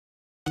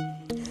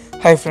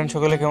Hi friend,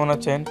 সকলে কেমন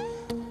আছেন?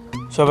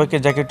 সবাইকে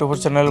জ্যাকেট টুপুর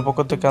চ্যানেলের পক্ষ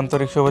থেকে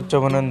আন্তরিক শুভেচ্ছা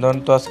অভিনন্দন।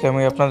 তো আজকে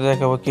আমি আপনাদের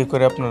দেখাবো কী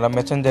করে আপনারা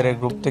মেসেঞ্জারের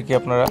গ্রুপ থেকে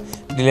আপনারা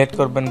ডিলিট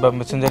করবেন বা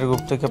মেসেঞ্জারের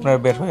গ্রুপ থেকে আপনারা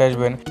বের হয়ে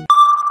আসবেন।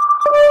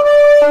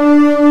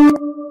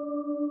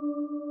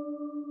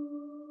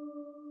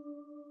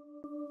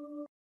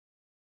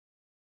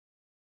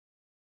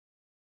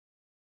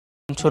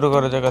 শুরু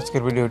করা যাক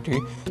আজকের ভিডিওটি।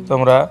 তো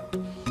আমরা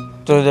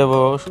চলে যাব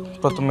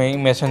প্রথমেই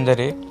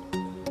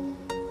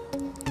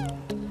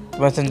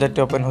মেসেঞ্জারটি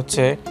ওপেন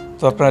হচ্ছে।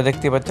 তো আপনারা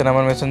দেখতে পাচ্ছেন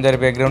আমার মেসেঞ্জারের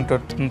ব্যাকগ্রাউন্ডটা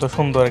অত্যন্ত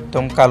সুন্দর,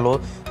 একদম কালো।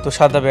 তো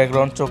সাদা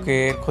ব্যাকগ্রাউন্ড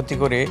চোখের ক্ষতি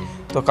করে,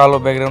 তো কালো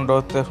ব্যাকগ্রাউন্ডটা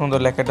অত্যন্ত সুন্দর,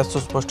 লেখাটা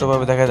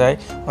সুস্পষ্টভাবে দেখা যায়।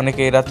 অনেকে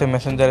এই রাতে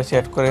মেসেঞ্জারে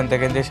শেয়ার করেন,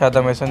 দেখেন যে সাদা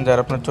মেসেঞ্জার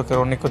আপনার চোখের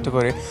অনেক ক্ষতি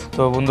করে।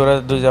 তো বন্ধুরা,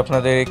 যদি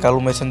আপনাদের এই কালো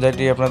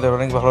মেসেঞ্জারটি আপনাদের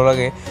অনেক ভালো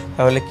লাগে,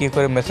 তাহলে কী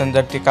করে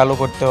মেসেঞ্জারটি কালো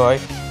করতে হয়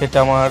সেটা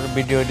আমার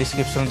ভিডিও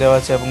ডিসক্রিপশনে দেওয়া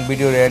আছে এবং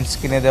ভিডিওর এন্ড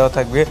স্ক্রিনে দেওয়া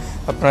থাকবে।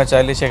 আপনারা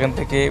চাইলে সেখান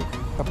থেকে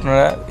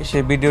আপনারা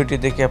সেই ভিডিওটি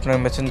দেখে আপনার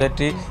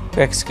মেসেঞ্জারটি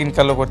ব্যাক স্ক্রিন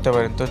কালো করতে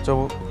পারেন।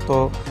 তো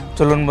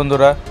চলুন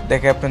বন্ধুরা,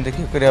 দেখে আপনাদের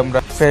কী করে আমরা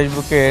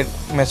ফেসবুকের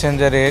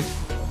মেসেঞ্জারের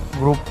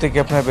গ্রুপ থেকে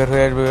আপনারা বের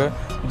হয়ে আসবে।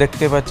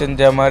 দেখতে পাচ্ছেন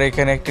যে আমার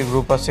এখানে একটি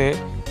গ্রুপ আছে,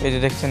 এই যে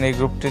দেখছেন এই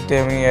গ্রুপটিতে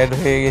আমি অ্যাড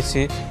হয়ে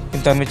গেছি,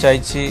 কিন্তু আমি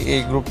চাইছি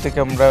এই গ্রুপ থেকে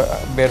আমরা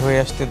বের হয়ে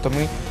আসতে। তো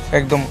আমি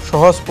একদম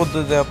সহজ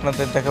পদ্ধতিতে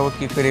আপনাদের দেখাবো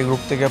কী করে এই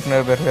গ্রুপ থেকে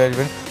আপনারা বের হয়ে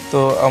আসবেন। তো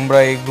আমরা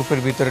এই গ্রুপের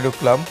ভিতরে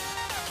ঢুকলাম।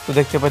 তো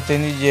দেখতে পাচ্ছেন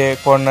যে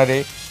কর্নারে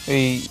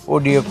এই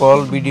অডিও কল,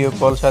 ভিডিও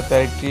কল সাথে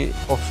আরেকটি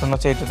অপশন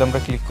আছে, এটাতে আমরা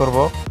ক্লিক করব।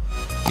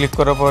 ক্লিক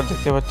করার পর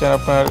দেখতে পাচ্ছেন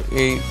আপনার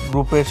এই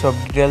গ্রুপের সব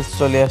ডিটেলস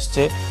চলে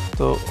আসছে।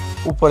 তো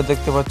উপরে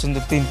দেখতে পাচ্ছেন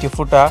যে 3টি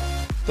ফুটা,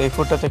 তো এই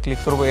ফুটাতে ক্লিক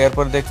করব।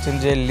 এরপর দেখছেন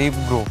যে লিভ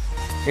গ্রুপ,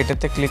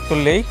 এটাতে ক্লিক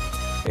করলেই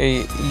এই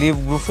লিভ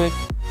গ্রুপে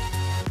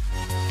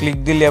ক্লিক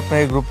দিলে আপনার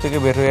এই গ্রুপ থেকে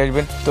বের হয়ে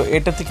আসবেন। তো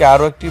এটা থেকে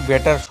আরও একটি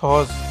বেটার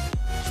সহজ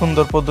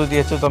সুন্দর পদ্ধতি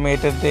আছে, তো আমি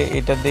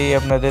এটা দিয়েই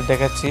আপনাদের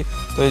দেখাচ্ছি।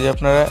 তো এই যে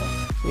আপনারা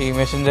এই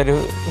মেসেঞ্জারে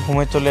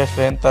হোমে চলে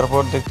আসলেন,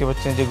 তারপর দেখতে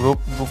পাচ্ছেন যে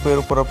গ্রুপের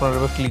উপর আপনারা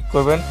ক্লিক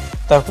করবেন।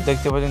 তারপর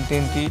দেখতে পাচ্ছেন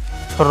 3টি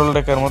সরল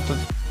রেখার মতো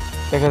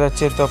দেখা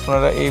যাচ্ছে। তো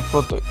আপনারা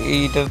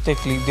এইটাতে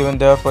ক্লিক দেবেন,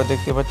 দেওয়ার পর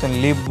দেখতে পাচ্ছেন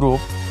লিভ গ্রুপ,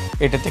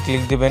 এটাতে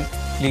ক্লিক দেবেন।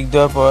 ক্লিক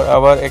দেওয়ার পর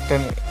আবার একটা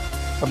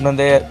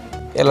আপনাদের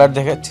অ্যালার্ট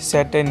দেখাচ্ছে,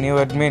 সেট এ নিউ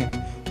অ্যাডমিন।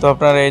 তো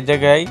আপনারা এই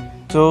জায়গায়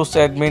চুজ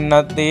অ্যাডমিন না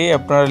দিয়ে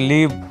আপনারা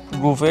লিভ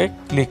গ্রুপে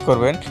ক্লিক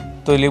করবেন।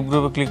 তো লিভ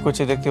গ্রুপে ক্লিক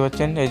করছে, দেখতে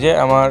পাচ্ছেন এই যে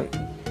আমার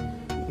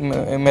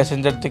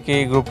মেসেঞ্জার থেকে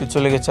এই গ্রুপটি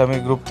চলে গেছে, আমি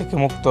গ্রুপ থেকে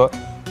মুক্ত।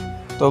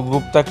 তো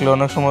গ্রুপ থাকলে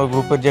অনেক সময়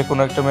গ্রুপের যে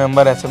কোনো একটা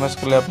মেম্বার SMS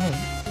করলে আপনার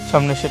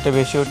সামনে সেটা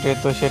বেশি ওঠে,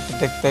 তো সেটা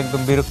দেখতে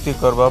একদম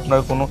বিরক্তিকর, বা আপনার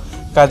কোনো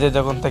কাজে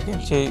যখন থাকেন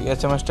সেই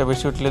SMSটা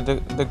বেশি উঠলে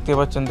দেখতে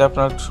পাচ্ছেন যে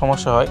আপনার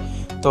সমস্যা হয়।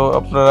 তো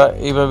আপনারা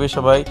এইভাবে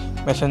সবাই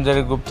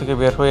মেসেঞ্জারের গ্রুপ থেকে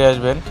বের হয়ে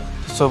আসবেন।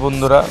 সো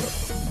বন্ধুরা,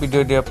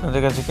 ভিডিওটি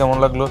আপনাদের কাছে কেমন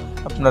লাগলো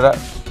আপনারা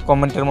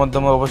কমেন্টের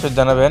মাধ্যমে অবশ্যই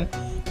জানাবেন।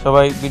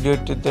 সবাই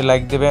ভিডিওটিতে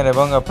লাইক দেবেন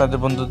এবং আপনাদের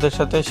বন্ধুদের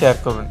সাথে শেয়ার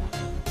করবেন।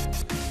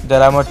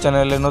 যারা আমার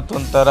চ্যানেলে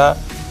নতুন তারা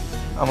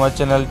আমার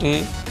চ্যানেলটি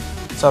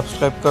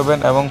সাবস্ক্রাইব করবেন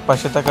এবং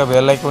পাশে থাকা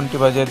বেল আইকনটি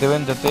বাজিয়ে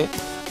দেবেন, যাতে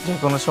যে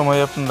কোনো সময়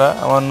আপনারা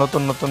আমার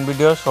নতুন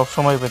ভিডিও সব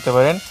সময় পেতে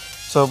পারেন।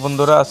 সো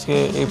বন্ধুরা, আজকে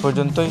এই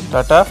পর্যন্তই।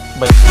 Tata,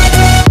 by.